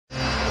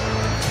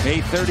A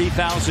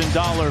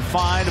 $30,000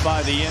 fine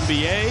by the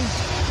NBA.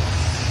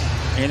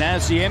 And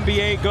as the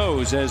NBA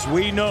goes, as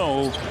we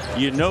know,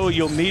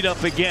 you'll meet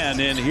up again,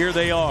 and here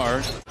they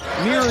are.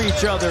 Mirror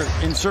each other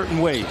in certain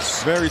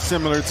ways. Very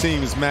similar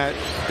teams, Matt,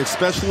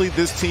 especially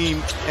this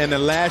team and the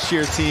last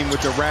year team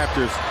with the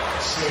Raptors.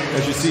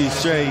 As you see,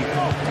 Shea.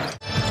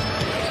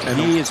 And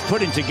he is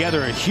putting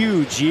together a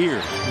huge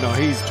year. No,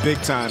 he's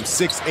big time.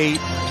 6'8",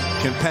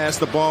 can pass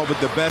the ball with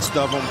the best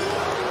of them.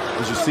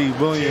 As you see,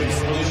 Williams,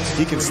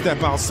 he can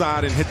step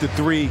outside and hit the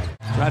three.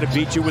 Try to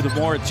beat you with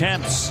more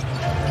attempts.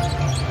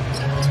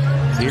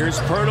 Here's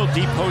Pirtle,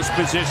 deep post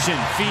position,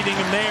 feeding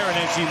him there. And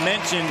as you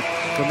mentioned,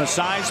 from a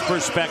size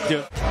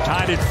perspective,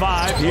 tied at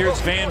 5.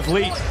 Here's Van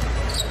Vliet.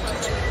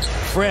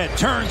 Fred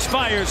turns,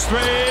 fires, three.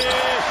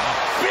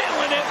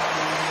 Feeling it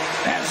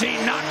as he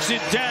knocks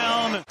it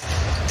down.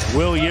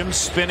 Williams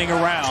spinning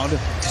around,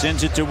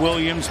 sends it to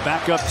Williams,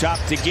 back up top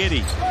to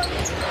Giddey.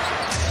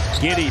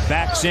 Giddey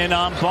backs in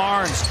on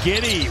Barnes.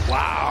 Giddey,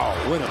 wow,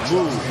 what a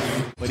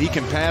move. But he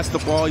can pass the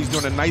ball. He's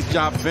doing a nice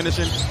job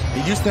finishing.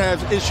 He used to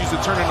have issues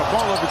of turning the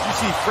ball over. You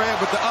see Fred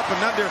with the up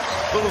and under,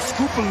 little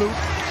scoop-a-loop,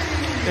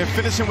 and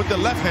finishing with the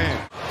left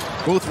hand.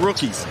 Both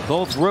rookies.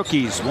 Both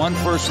rookies. One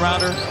first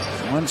rounder,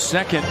 one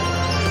second.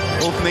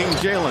 Both named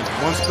Jalen.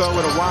 One spelled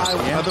with a Y,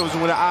 the other was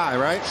with an I,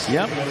 right?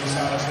 Yep.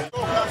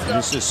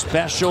 This is a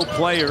special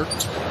player.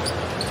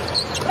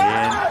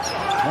 And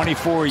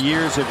 24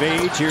 years of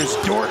age. Here's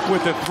Dort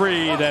with a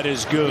three. That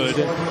is good.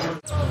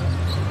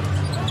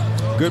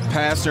 Good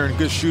passer and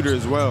good shooter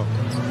as well.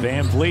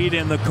 Van Vliet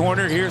in the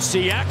corner. Here's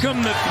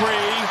Siakam, the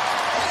three.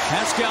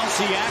 Pascal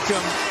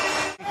Siakam.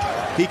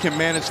 He can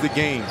manage the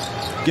game,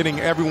 getting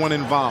everyone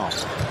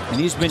involved. And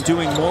he's been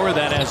doing more of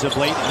that as of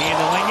late,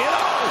 handling it.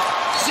 Oh,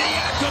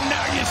 Siakam,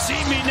 now you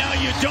see me, now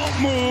you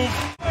don't move.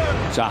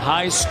 It's a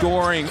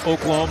high-scoring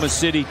Oklahoma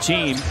City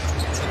team.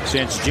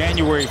 Since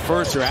January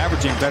 1st, they're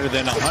averaging better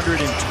than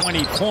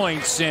 120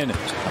 points. And a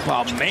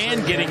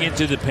man getting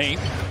into the paint.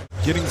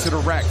 Getting to the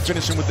rack,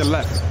 finishing with the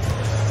left.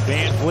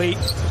 Van Vliet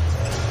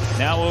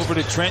now over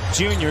to Trent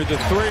Jr. The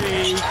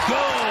three,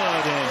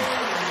 good. And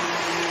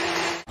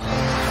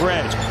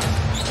Fred,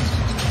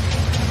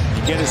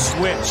 you get a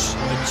switch,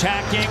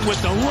 attacking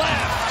with the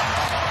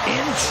left,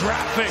 in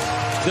traffic,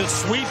 the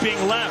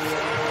sweeping left.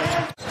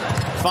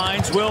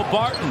 Finds Will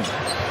Barton,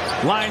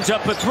 lines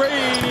up a three,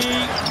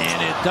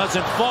 and it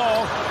doesn't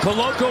fall.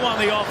 Koloko on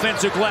the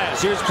offensive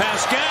glass. Here's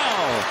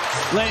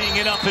Pascal, laying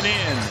it up and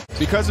in.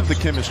 Because of the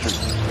chemistry.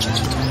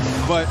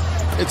 But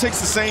it takes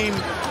the same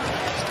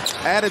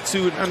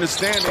attitude and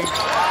understanding.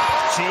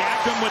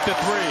 Siakam with the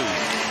three.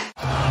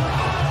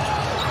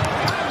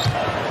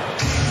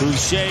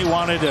 Boucher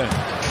wanted to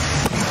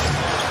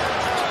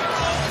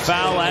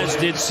foul, as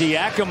did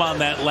Siakam on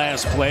that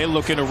last play,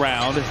 looking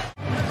around.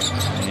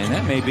 And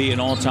that may be an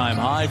all-time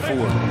high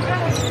for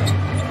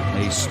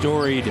a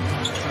storied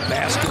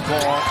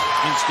basketball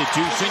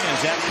institution,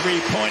 as that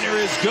three-pointer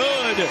is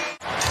good.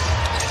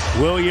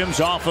 Williams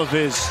off of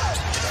his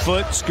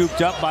foot,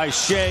 scooped up by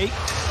Shea.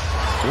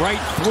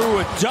 Right through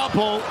a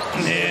double,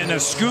 and a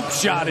scoop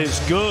shot is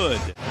good.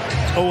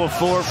 0 of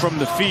 4 from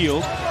the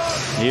field.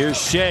 Here's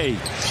Shea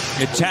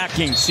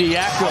attacking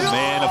Siakam,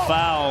 and a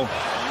foul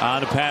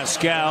on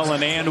Pascal,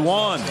 and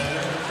one.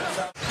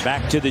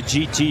 Back to the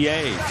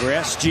GTA for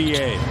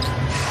SGA.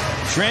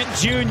 Trent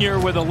Jr.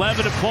 with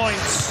 11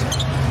 points.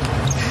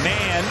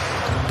 Man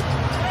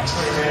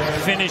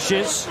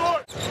finishes.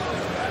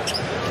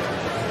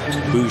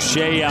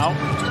 Boucher out.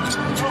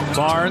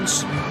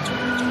 Barnes.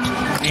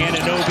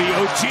 Anunoby,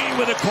 OG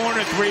with a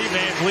corner three.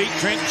 Van Vliet,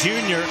 Trent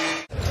Jr.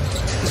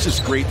 It's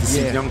just great to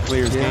see young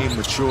players game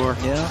mature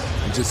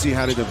and to see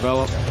how they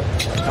develop.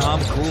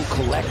 Calm, cool,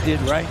 collected,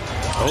 right?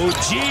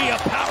 OG, a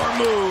power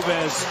move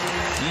as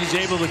he's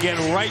able to get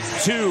right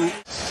to.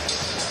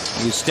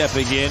 He's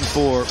stepping in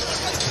for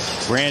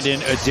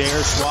Brandon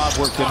Adair. Schwab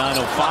worked the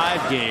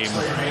 9:05 game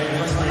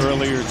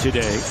earlier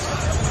today.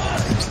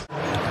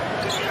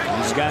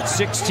 He's got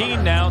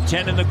 16 now,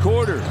 10 in the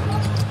quarter.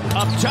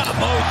 Up top,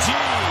 OG.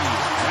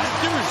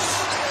 Raptors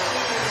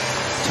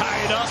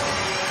tie it up.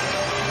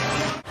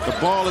 The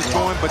ball is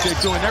going, but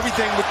they're doing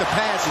everything with the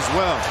pass as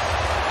well.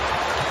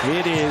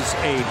 It is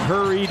a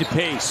hurried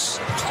pace.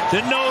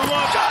 The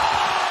no-look.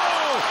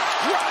 Oh!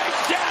 Right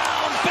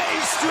down Bay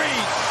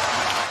Street.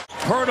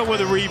 Pirtle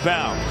with a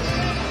rebound.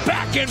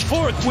 Back and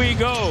forth we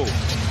go.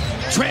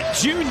 Trent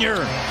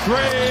Jr.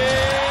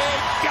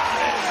 Got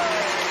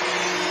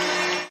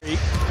it.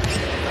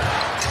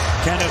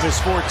 10 of his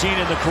 14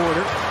 in the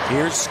quarter.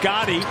 Here's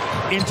Scotty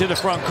into the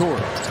front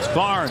court.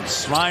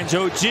 Barnes finds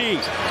OG.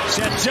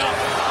 Sets up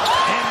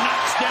and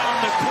knocks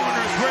down the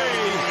corner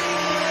three.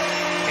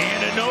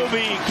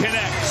 Anunoby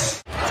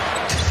connects.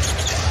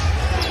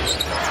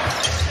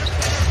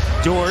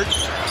 Dort,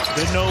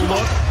 the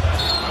no-look.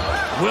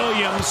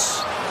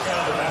 Williams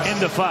in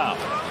the foul.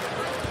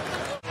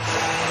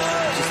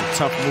 Just a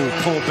tough move.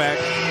 Pull back.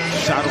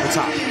 Shot over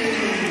top.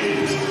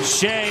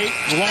 Shea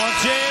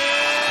launches.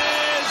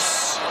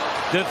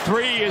 The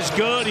three is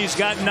good. He's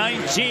got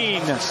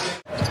 19.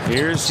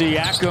 Here's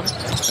Siakam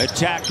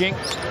attacking.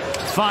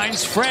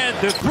 finds Fred,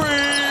 the three,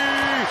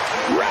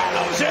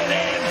 rattles it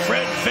in,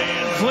 Fred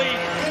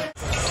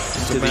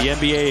VanVleet to the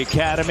NBA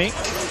Academy.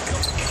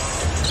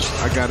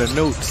 I got a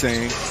note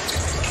saying,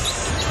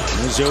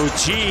 there's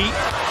OG,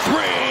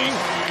 three,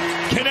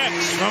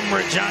 connects from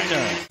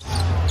Regina.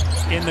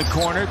 In the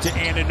corner to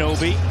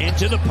Anunoby,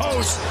 into the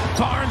post,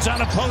 Barnes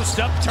on a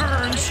post-up,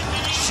 turns,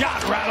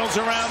 shot rattles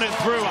around and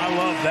through, I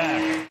love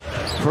that.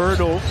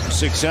 Pirtle,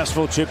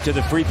 successful trip to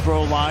the free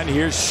throw line,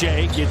 here's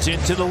Shea, gets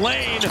into the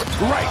lane,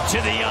 right to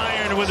the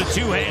iron with a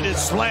two-handed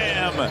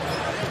slam.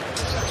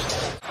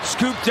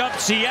 Scooped up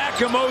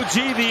Siakam,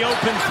 OG, the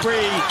open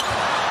three,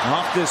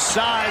 off the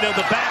side of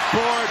the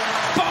backboard,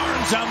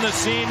 Barnes on the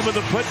scene with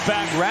a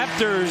putback,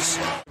 Raptors.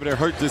 But it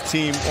hurt this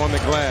team on the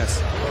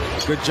glass.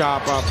 Good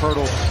job by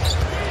Pirtle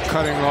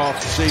cutting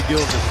off Shea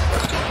Gilgeous.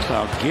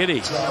 Oh,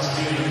 Giddey.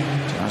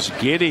 Josh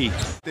Giddey.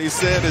 They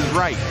said is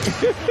right.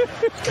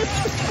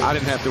 I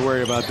didn't have to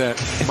worry about that.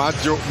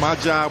 My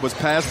job was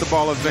pass the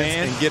ball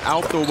and get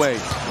out the way.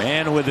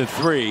 Man with a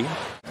three.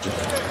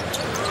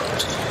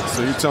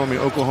 So you're telling me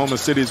Oklahoma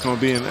City is going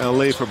to be in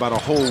LA for about a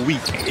whole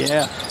week?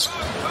 Yeah.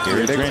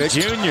 Here's Trent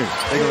Jr.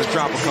 They're going to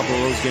drop a couple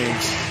of those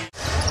games.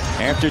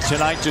 After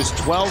tonight, just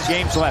 12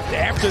 games left.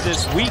 After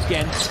this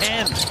weekend,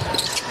 10.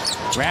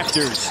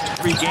 Raptors,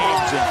 3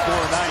 games in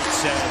 4 nights,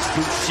 says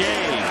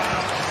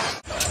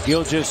Boucher.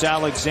 Gilgeous,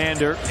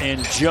 Alexander,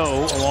 and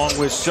Joe, along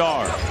with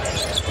Sarr.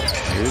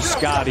 Here's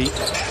Scotty,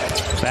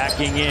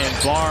 backing in.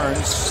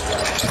 Barnes,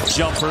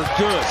 jumper,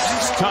 good.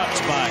 He's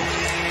touched by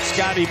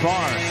Scotty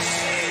Barnes.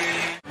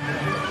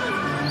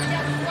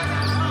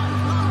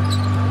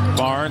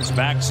 Barnes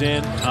backs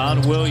in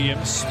on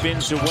Williams,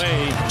 spins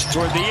away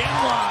toward the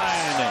end line.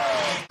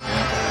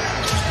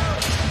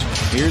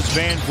 Here's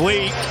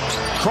VanVleet,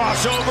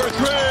 crossover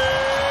three,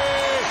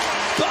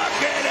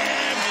 bucket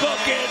and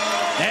book it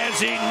as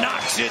he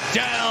knocks it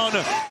down.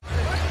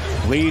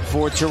 Lead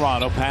for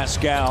Toronto,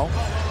 Pascal.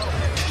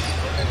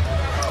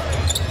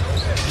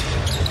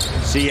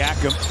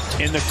 Siakam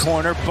in the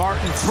corner,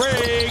 Barton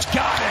three,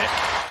 got it.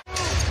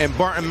 And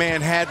Barton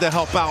man had to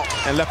help out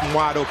and left him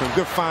wide open.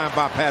 Good find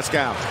by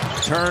Pascal.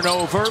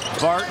 Turnover,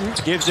 Barton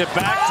gives it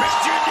back.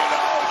 Trent Jr. to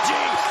OG.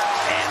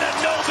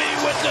 Anunoby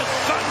with the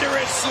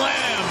thunderous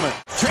slam.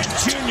 Trent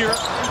Jr.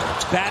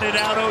 batted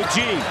out OG.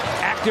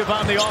 Active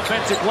on the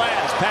offensive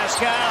glass.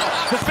 Pascal,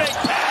 the fake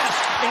pass,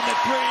 and the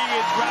three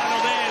is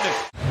rattled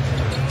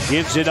in.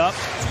 Gives it up.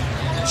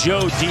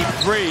 Joe deep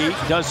three,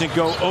 doesn't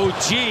go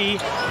OG.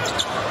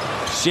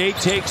 Shea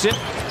takes it,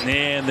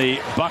 and the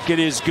bucket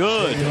is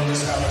good.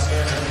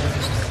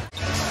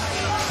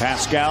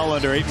 Pascal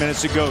under 8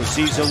 minutes to go,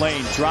 sees a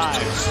lane,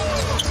 drives.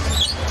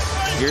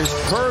 Here's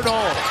Pirtle,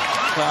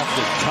 caught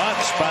the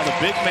touch by the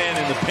big man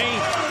in the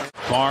paint.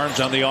 Barnes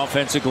on the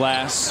offensive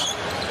glass.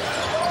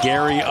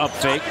 Gary up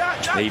fake.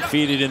 They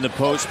feed it in the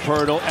post.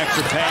 Pirtle,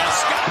 extra pass.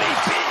 Scotty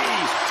B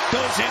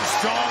goes in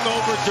strong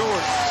over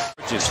Dort.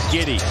 Just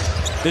Giddey.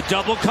 The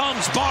double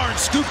comes. Barnes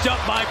scooped up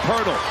by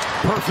Pirtle.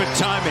 Perfect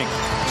timing.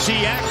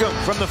 Siakam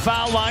from the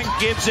foul line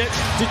gives it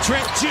to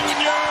Trent Jr.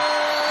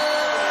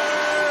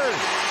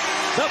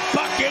 The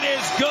bucket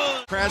is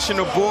good. Crashing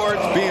the board,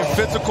 being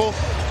physical.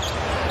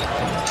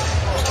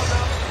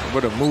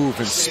 What a move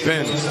and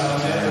spin.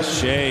 And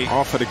Shea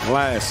off of the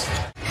glass.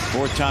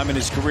 4th time in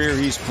his career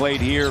he's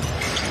played here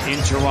in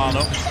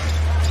Toronto.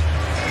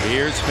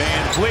 Here's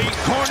VanVleet,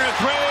 corner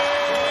three.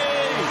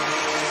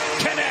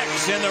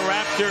 Connects, and the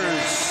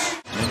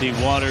Raptors.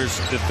 Lindy Waters,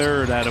 the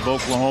third out of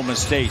Oklahoma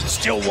State.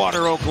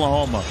 Stillwater,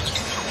 Oklahoma.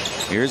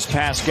 Here's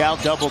Pascal,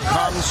 double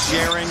comes,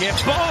 sharing it.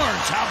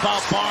 Barnes, how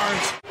about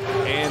Barnes?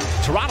 And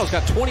Toronto's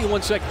got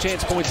 21 second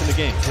chance points in the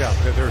game. Yeah,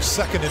 they're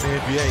second in the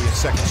NBA in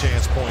second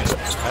chance points.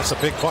 That's a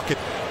big bucket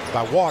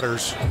by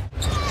Waters.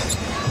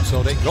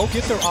 So they go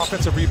get their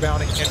offensive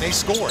rebounding, and they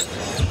score it.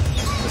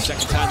 The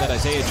second time that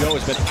Isaiah Joe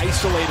has been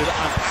isolated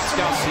on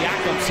Pascal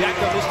Siakam.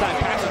 Siakam this time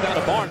passes down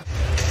to Barnes.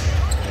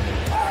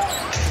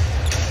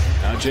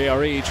 Now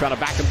JRE trying to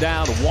back him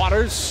down.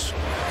 Waters.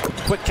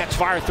 Quick catch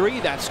fire three.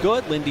 That's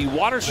good. Lindy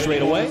Waters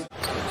straight away.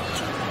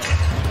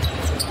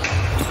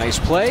 Nice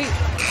play.